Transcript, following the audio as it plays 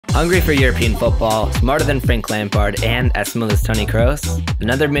Hungry for European football, smarter than Frank Lampard, and as smooth as Tony Kroos?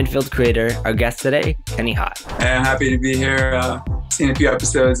 Another midfield creator, our guest today, Kenny Hot. Hey, I'm happy to be here. Seen a few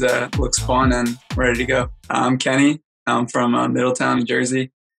episodes, looks fun and ready to go. I'm Kenny. I'm from Middletown, New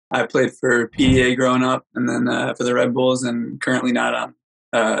Jersey. I played for PDA growing up and then for the Red Bulls, and currently not on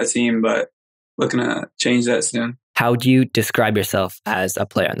a team, but looking to change that soon. How do you describe yourself as a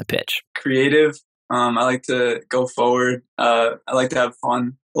player on the pitch? Creative. I like to go forward. I like to have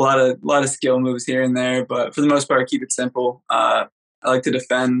fun. A lot of skill moves here and there, but for the most part, I keep it simple. I like to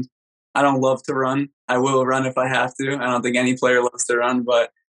defend. I don't love to run. I will run if I have to. I don't think any player loves to run,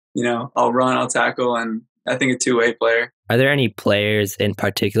 but I'll run, I'll tackle, and I think a two-way player. Are there any players in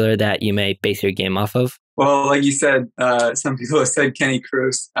particular that you may base your game off of? Well, like you said, some people have said Kenny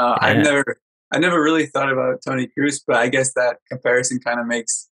Kroos. I've never really thought about Tony Kroos, but I guess that comparison kind of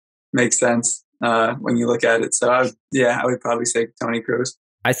makes sense when you look at it. So I would probably say Tony Kroos.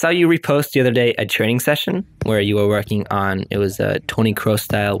 I saw you repost the other day a training session where you were working on, it was a Tony Kroos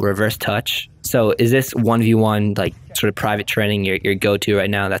style reverse touch. So is this 1v1 like sort of private training your go-to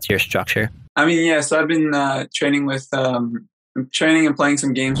right now? That's your structure? I mean, yeah. So I've been training and playing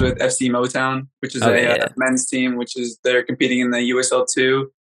some games with FC Motown, which is a men's team, they're competing in the USL II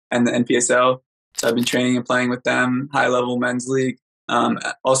and the NPSL. So I've been training and playing with them, high-level men's league.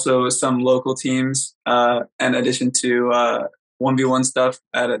 Also some local teams, in addition to 1v1 stuff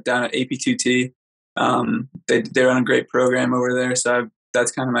down at AP2T. They run a great program over there, so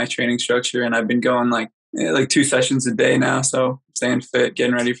that's kind of my training structure, and I've been going like 2 sessions a day now, so staying fit,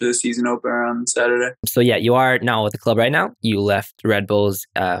 getting ready for the season opener on Saturday. So yeah, you are now with the club right now. You left Red Bulls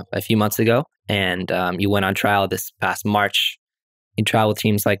a few months ago, and you went on trial this past March. You trial with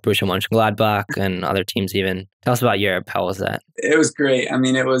teams like Borussia Mönchengladbach and other teams even. Tell us about Europe. How was that? It was great. I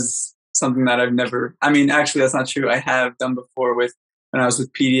mean, it was something that actually that's not true. I have done before when I was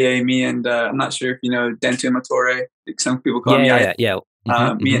with PDA, me and I'm not sure if you know Dentu Matore, some people call him.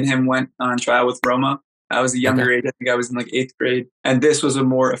 Me and him went on trial with Roma. I was a younger age. I think I was in like 8th grade. And this was a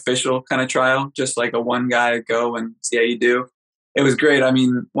more official kind of trial, just like a one guy go and see how you do. It was great. I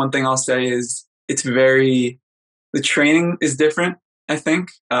mean, one thing I'll say is the training is different, I think.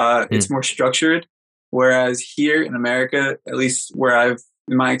 It's more structured. Whereas here in America, at least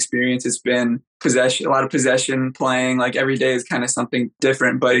in my experience, it's been a lot of possession playing. Like every day is kind of something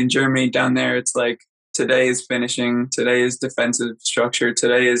different. But in Germany down there, it's like today is finishing, today is defensive structure,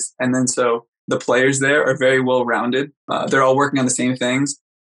 and then so the players there are very well rounded. They're all working on the same things.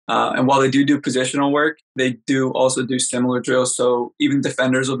 And while they do positional work, they do also do similar drills. So even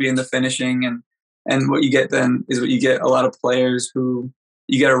defenders will be in the finishing. And what you get then is you get a lot of players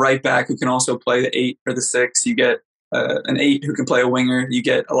you get a right back who can also play the 8 or the 6. You get an 8 who can play a winger. You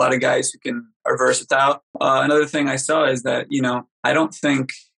get a lot of guys who are versatile. Another thing I saw is that, I don't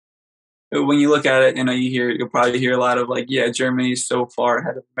think when you look at it, you'll probably hear a lot of like, yeah, Germany's so far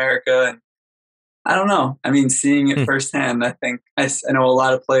ahead of America. And I don't know. I mean, seeing it firsthand, I think I know a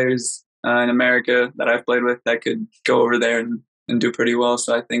lot of players in America that I've played with that could go over there and do pretty well.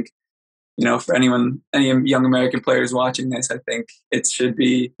 So I think, for any young American players watching this, I think it should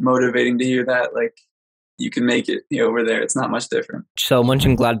be motivating to hear that, like, you can make it over there. It's not much different. So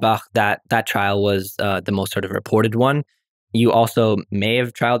Mönchengladbach, that trial was the most sort of reported one. You also may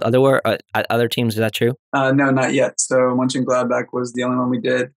have trialed other teams. Is that true? No, not yet. So Mönchengladbach was the only one we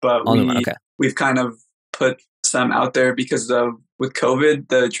did, but we've kind of put some out there because with COVID,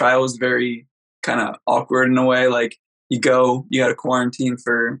 the trial was very kind of awkward in a way. Like you got to quarantine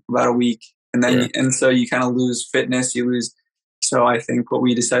for about a week, and then and so you kind of lose fitness. So I think what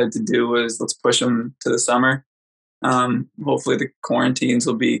we decided to do was let's push them to the summer. Hopefully the quarantines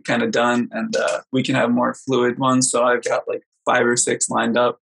will be kind of done and we can have more fluid ones. So I've got like 5 or 6 lined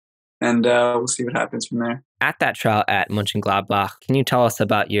up, and we'll see what happens from there. At that trial at Mönchengladbach, can you tell us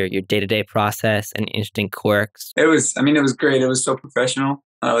about your day-to-day process and interesting quirks? It was great. It was so professional.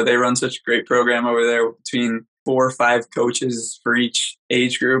 They run such a great program over there between 4 or 5 coaches for each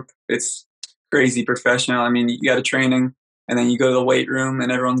age group. It's crazy professional. I mean, you got a training and then you go to the weight room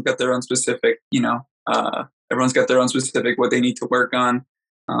and everyone's got their own specific, what they need to work on.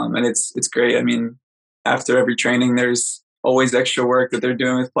 And it's great. I mean, after every training, there's always extra work that they're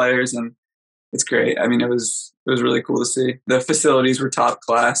doing with players, and it's great. I mean, it was really cool to see. The facilities were top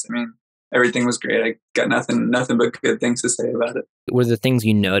class. I mean, everything was great. I got nothing but good things to say about it. Were the things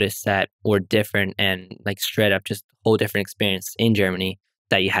you noticed that were different and like straight up just a whole different experience in Germany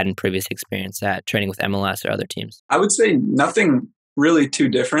that you hadn't previously experienced at training with MLS or other teams? I would say nothing really too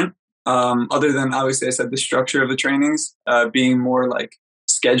different. Other than obviously I said the structure of the trainings being more like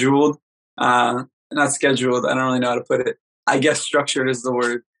scheduled, not scheduled. I don't really know how to put it. I guess structured is the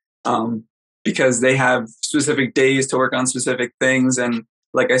word. because they have specific days to work on specific things. And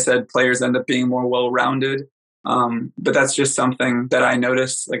like I said, players end up being more well-rounded. But that's just something that I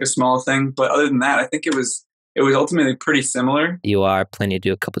noticed, like a small thing. But other than that, I think it was ultimately pretty similar. You are planning to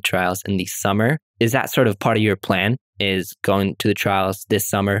do a couple trials in the summer. Is that sort of part of your plan, is going to the trials this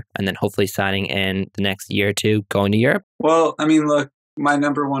summer and then hopefully signing in the next year or two, going to Europe? Well, I mean, look, my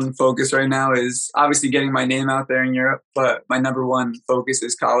number one focus right now is obviously getting my name out there in Europe, but my number one focus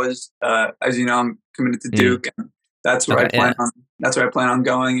is college. As you know, I'm committed to Duke, and that's where I plan on. That's where I plan on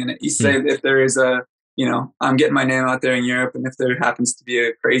going. And you say if there is I'm getting my name out there in Europe, and if there happens to be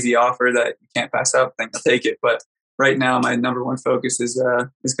a crazy offer that you can't pass up, then I'll take it. But right now, my number one focus is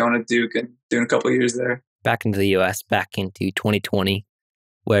going to Duke and doing a couple of years there. Back into the U.S., back into 2020,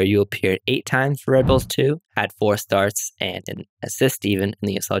 where you appeared 8 times for Red Bulls II, had 4 starts and an assist even in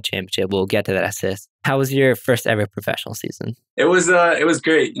the USL Championship. We'll get to that assist. How was your first ever professional season? It was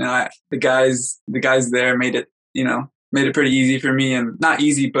great. The guys there made it pretty easy for me, and not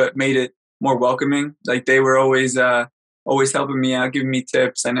easy, but made it more welcoming. Like, they were always helping me out, giving me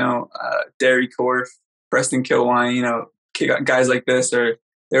tips. I know Derry Korf, Preston Kilwine, guys like this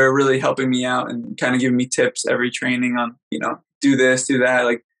they were really helping me out and kind of giving me tips every training on, do this, do that.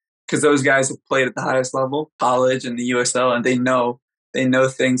 Like, because those guys have played at the highest level, college and the USL, and they know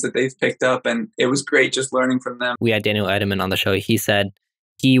things that they've picked up. And it was great just learning from them. We had Daniel Edelman on the show. He said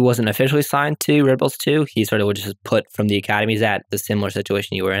he wasn't officially signed to Red Bulls II. He sort of would just put from the academy. Is that the similar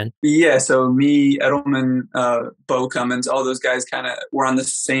situation you were in? Yeah. So me, Edelman, Bo Cummins, all those guys kind of were on the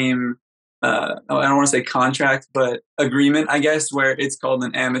same, I don't want to say contract, but agreement, I guess, where it's called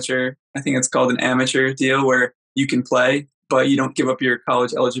an amateur. I think it's called an amateur deal where you can play, but you don't give up your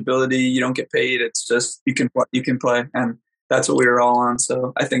college eligibility. You don't get paid. It's just you can play, and that's what we were all on.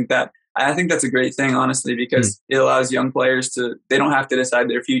 So I think that's a great thing, honestly, because it allows young players they don't have to decide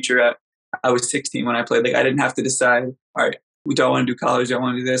their future I was 16 when I played. Like, I didn't have to decide, all right, do I want to do college? Do I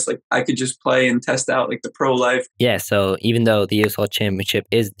want to do this? Like, I could just play and test out like the pro life. Yeah. So even though the USL Championship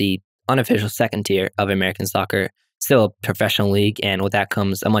is the unofficial second tier of American soccer, still a professional league, and with that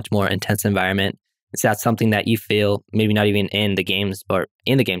comes a much more intense environment. Is that something that you feel, maybe not even in the games, or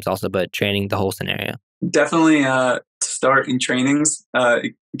in the games also, but training, the whole scenario? Definitely start in trainings.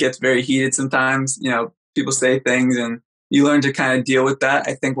 It gets very heated sometimes. People say things and you learn to kind of deal with that.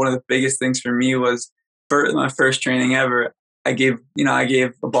 I think one of the biggest things for me was, for my first training ever, I gave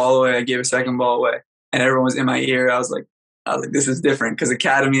a ball away, I gave a second ball away, and everyone was in my ear. I was like, this is different, because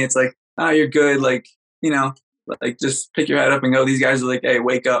academy, it's like, oh, you're good. Like, like, just pick your head up and go. These guys are like, hey,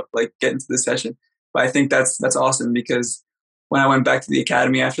 wake up, like, get into the session. But I think that's awesome, because when I went back to the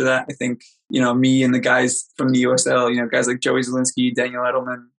academy after that, I think, me and the guys from the USL, guys like Joey Zielinski, Daniel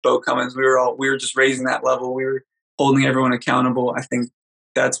Edelman, Bo Cummins, we were just raising that level. We were holding everyone accountable. I think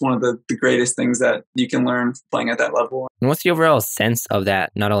that's one of the greatest things that you can learn playing at that level. And what's the overall sense of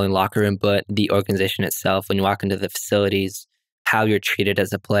that, not only locker room, but the organization itself, when you walk into the facilities, how you're treated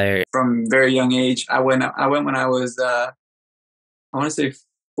as a player? From very young age, I went when I was, I want to say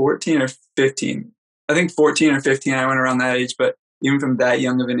 14 or 15. I think 14 or 15, I went around that age, but even from that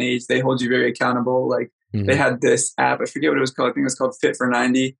young of an age, they hold you very accountable. Like, they had this app, I forget what it was called. I think it was called Fit for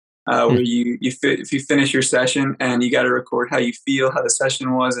 90, where if you finish your session and you got to record how you feel, how the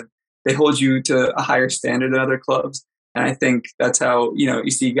session was, and they hold you to a higher standard than other clubs. And I think that's how,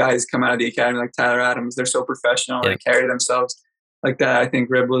 you see guys come out of the academy like Tyler Adams. They're so professional. They carry themselves like that. I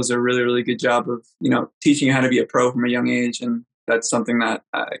think Red Bull does a really, really good job of, teaching you how to be a pro from a young age. And that's something that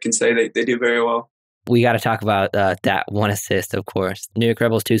I can say they do very well. We got to talk about that one assist, of course. New York Red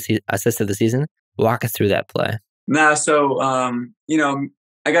Bulls II assist of the season. Walk us through that play. So,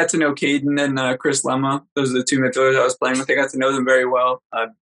 I got to know Caden and Chris Lemma. Those are the 2 midfielders I was playing with. I got to know them very well.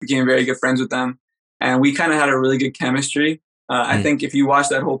 Became very good friends with them. And we kind of had a really good chemistry. I think if you watch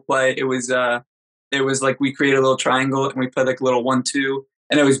that whole play, it was like we created a little triangle and we played like a little 1-2.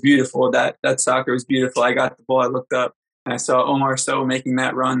 And it was beautiful. That soccer was beautiful. I got the ball. I looked up. And I saw Omar Sow making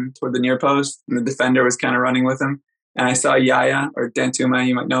that run toward the near post, and the defender was kind of running with him. And I saw Yaya, or Dantuma,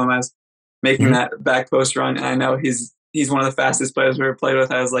 you might know him as, making that back post run. And I know he's one of the fastest players we ever played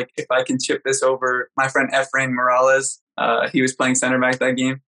with. I was like, if I can chip this over my friend Efrain Morales, he was playing center back that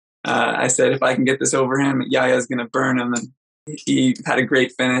game. I said, if I can get this over him, Yaya's going to burn him. And he had a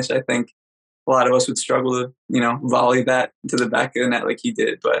great finish. I think a lot of us would struggle to, volley that into the back of the net like he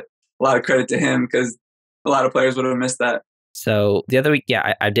did. But a lot of credit to him, because a lot of players would have missed that. So the other week,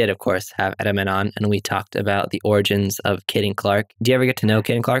 I did, of course, have Edelman on, and we talked about the origins of Caden Clark. Do you ever get to know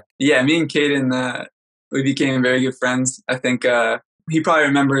Caden Clark? Yeah, me and Caden, we became very good friends. I think he probably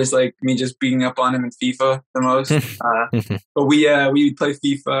remembers like me just beating up on him in FIFA the most. But we would play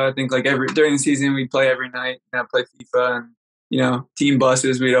FIFA. I think like during the season we'd play every night. Play FIFA and team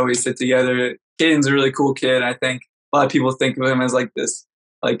buses. We'd always sit together. Caden's a really cool kid. I think a lot of people think of him as like this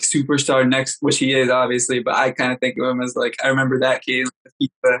like superstar next, which he is obviously. But I kind of think of him as like I remember that Caden,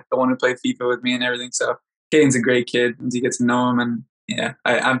 the one who played FIFA with me and everything. So Caden's a great kid once you get to know him. And yeah,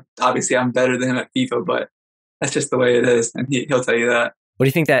 I'm better than him at FIFA, but that's just the way it is, and he'll tell you that. What do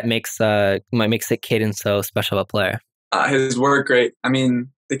you think that makes Caden so special of a player? His work rate. I mean,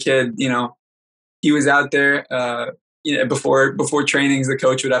 the kid, he was out there. Before trainings, the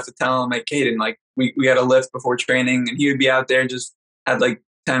coach would have to tell him, like, Caden, like we got to lift before training, and he would be out there, just had like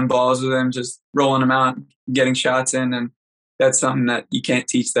 10 balls with him, just rolling them out, getting shots in, and that's something that you can't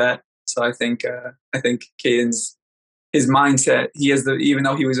teach that. So I think Caden's. His mindset, even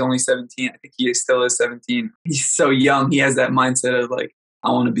though he was only 17, I think he still is 17. He's so young. He has that mindset of like, I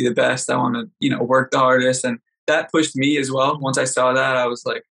want to be the best. I want to, work the hardest. And that pushed me as well. Once I saw that, I was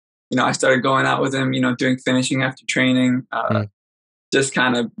like, I started going out with him, doing finishing after training, just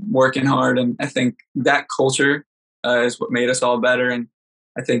kind of working hard. And I think that culture is what made us all better. And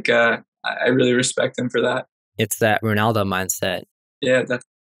I think I really respect him for that. It's that Ronaldo mindset. Yeah,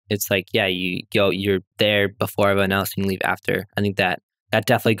 it's like, yeah, you're there before everyone else and you leave after. I think that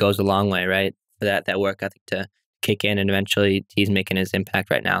definitely goes a long way, right? For that work ethic to kick in, and eventually he's making his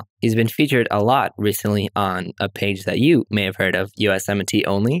impact right now. He's been featured a lot recently on a page that you may have heard of, USMNT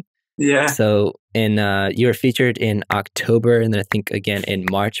Only. Yeah. So you were featured in October and then I think again in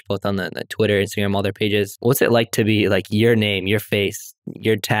March, both on the Twitter, Instagram, all their pages. What's it like to be like your name, your face,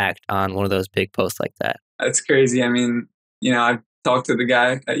 you're tagged on one of those big posts like that? That's crazy. I mean, I've talked to the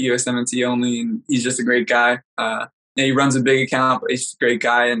guy at USMNT Only, and he's just a great guy. He runs a big account, but he's just a great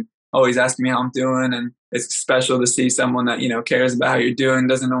guy and always asking me how I'm doing. And it's special to see someone that, cares about how you're doing,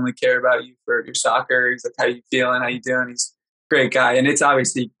 doesn't only care about you for your soccer. He's like, how you feeling, how you doing? He's a great guy. And it's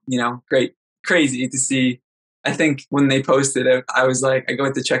obviously, crazy to see. I think when they posted it, I was like, I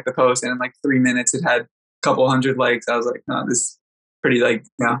go to check the post and in like 3 minutes, it had a couple hundred likes. I was like, no, this is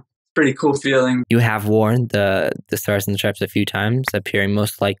pretty cool feeling. You have worn the Stars and the Stripes a few times, appearing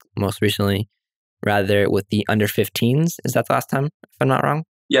most recently rather with the under 15s. Is that the last time, if I'm not wrong?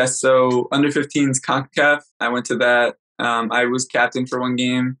 Yes. So under 15s CONCACAF, I went to that. I was captain for one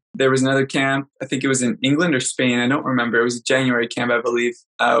game. There was another camp. I think it was in England or Spain. I don't remember. It was a January camp, I believe.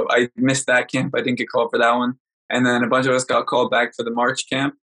 I missed that camp. I didn't get called for that one. And then a bunch of us got called back for the March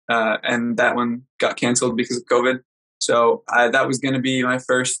camp. And that one got canceled because of COVID. So that was going to be my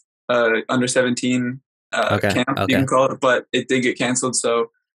first under 17 camp, you can call it. But it did get canceled.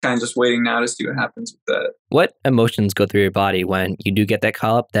 So kind of just waiting now to see what happens with that. What emotions go through your body when you do get that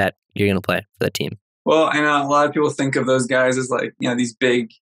call up that you're going to play for the team? Well, I know a lot of people think of those guys as like, these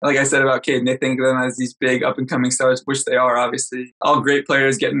big, like I said about Caden, they think of them as these big up and coming stars, which they are obviously. All great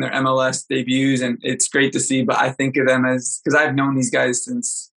players getting their MLS debuts, and it's great to see. But I think of them as, because I've known these guys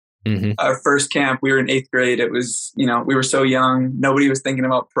since our first camp. We were in 8th grade. It was, we were so young. Nobody was thinking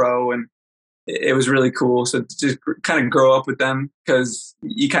about pro, and it was really cool. So to just kind of grow up with them, because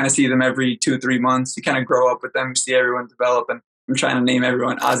you kind of see them every 2 or 3 months. You kind of grow up with them, see everyone develop. And I'm trying to name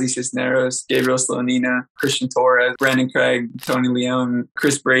everyone: Ozzy Cisneros, Gabriel Slonina, Christian Torres, Brandon Craig, Tony Leon,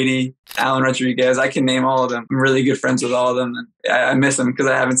 Chris Brady, Alan Rodriguez. I can name all of them. I'm really good friends with all of them. And I miss them because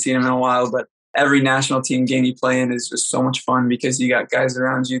I haven't seen them in a while. But every national team game you play in is just so much fun because you got guys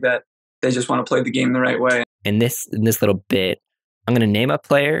around you that they just want to play the game the right way. In this little bit, I'm going to name a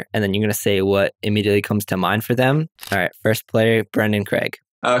player, and then you're going to say what immediately comes to mind for them. All right, first player, Brandon Craig.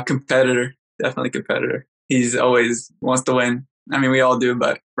 Competitor, definitely competitor. He's always wants to win. I mean, we all do,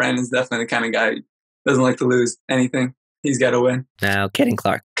 but Brandon's definitely the kind of guy who doesn't like to lose anything. He's got to win. Now, Caden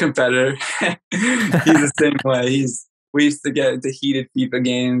Clark. Competitor. He's the same way. We used to get into heated FIFA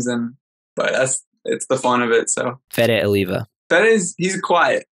games, but it's the fun of it. So Fede Oliva. He's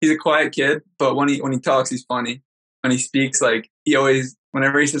quiet. He's a quiet kid, but when he talks, he's funny. When he speaks, like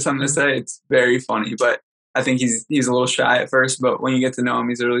whenever he says something to say, it's very funny. But I think he's a little shy at first, but when you get to know him,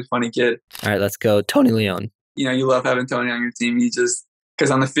 he's a really funny kid. All right, let's go. Tony Leon. You love having Tony on your team.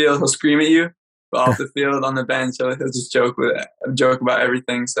 Because on the field, he'll scream at you, but off the field, on the bench, he'll just joke about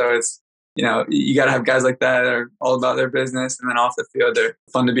everything. So it's, you got to have guys like that that are all about their business. And then off the field, they're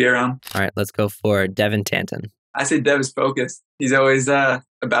fun to be around. All right, let's go for Devin Tanton. I say Dev is focused. He's always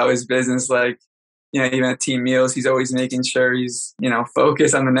about his business. Like, even at team meals, he's always making sure he's,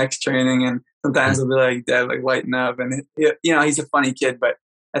 focused on the next training. And sometimes he'll be like, Dev, like, lighten up. And, he's a funny kid, but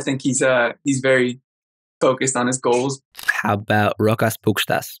I think he's very focused on his goals. How about Rokas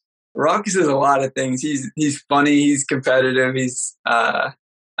Pukstas? Raucous is a lot of things. He's funny. He's competitive. He's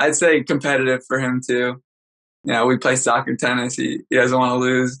I'd say competitive for him too. We play soccer, tennis. He doesn't want to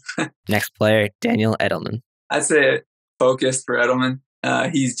lose. Next player, Daniel Edelman. I'd say focused for Edelman.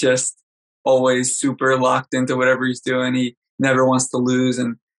 He's just always super locked into whatever he's doing. He never wants to lose,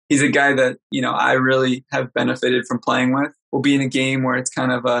 and he's a guy that I really have benefited from playing with. We'll be in a game where it's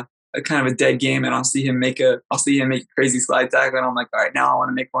kind of a dead game, and I'll see him make a crazy slide tackle, and I'm like, all right, now I want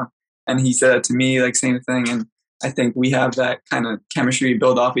to make one. And he said that to me, like same thing. And I think we have that kind of chemistry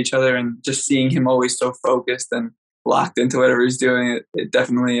build off each other, and just seeing him always so focused and locked into whatever he's doing, it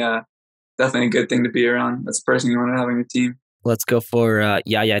definitely a good thing to be around. That's the person you want to have on your team. Let's go for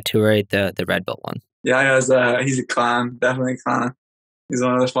Yaya Toure, the Red Bull one. Yaya's he's a clown, definitely a clown. He's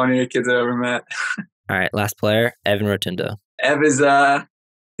one of the funnier kids I've ever met. All right, last player, Evan Rotundo. Ev is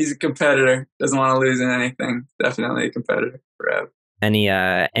he's a competitor. Doesn't want to lose in anything. Definitely a competitor for Ev.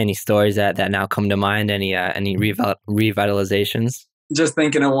 Any stories that now come to mind? Any revitalizations? Just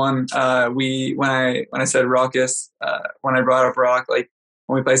thinking of one. When I said raucous, when I brought up Rock, like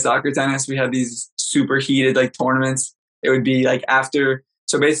when we play soccer, tennis, we had these super heated like tournaments. It would be like after.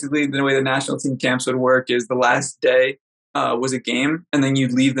 So basically, the way the national team camps would work is the last day was a game, and then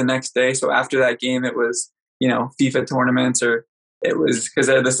you'd leave the next day. So after that game, it was FIFA tournaments, or it was because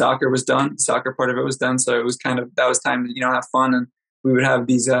the soccer was done. The soccer part of it was done, so it was that was time to have fun, and we would have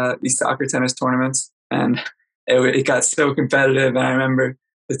these soccer tennis tournaments, and it got so competitive. And I remember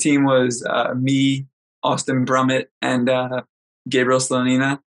the team was me, Austin Brummett, and Gabriel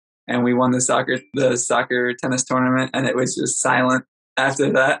Slonina, and we won the soccer tennis tournament, and it was just silent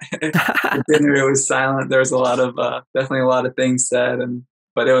after that. The dinner, it was silent. There was definitely a lot of things said,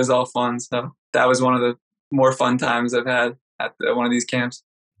 but it was all fun. So that was one of the more fun times I've had at one of these camps.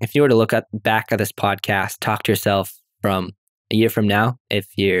 If you were to look back at this podcast, talk to yourself from a year from now, if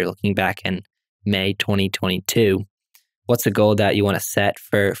you're looking back in May 2022, what's a goal that you want to set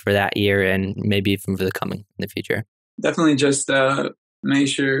for that year and maybe even for in the future? Definitely just make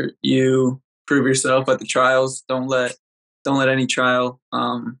sure you prove yourself at the trials. Don't let any trial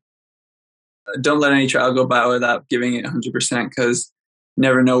go by without giving it 100%, because you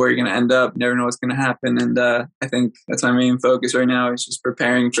never know where you're going to end up, never know what's going to happen. And I think that's my main focus right now, is just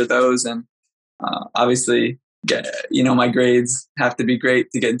preparing for those. And obviously, my grades have to be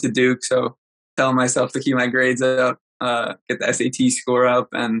great to get into Duke. So telling myself to keep my grades up, get the SAT score up,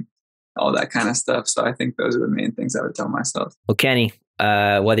 and all that kind of stuff. So I think those are the main things I would tell myself. Well, Kenny,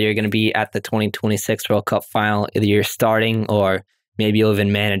 whether you're going to be at the 2026 World Cup final, either you're starting or maybe you'll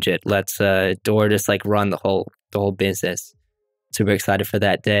even manage it. Let's just run the whole business. Super excited for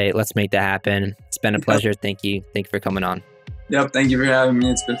that day. Let's make that happen. It's been a pleasure. Thank you for coming on. Yep. Thank you for having me.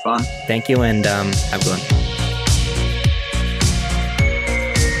 It's been fun. Thank you, and have a good one.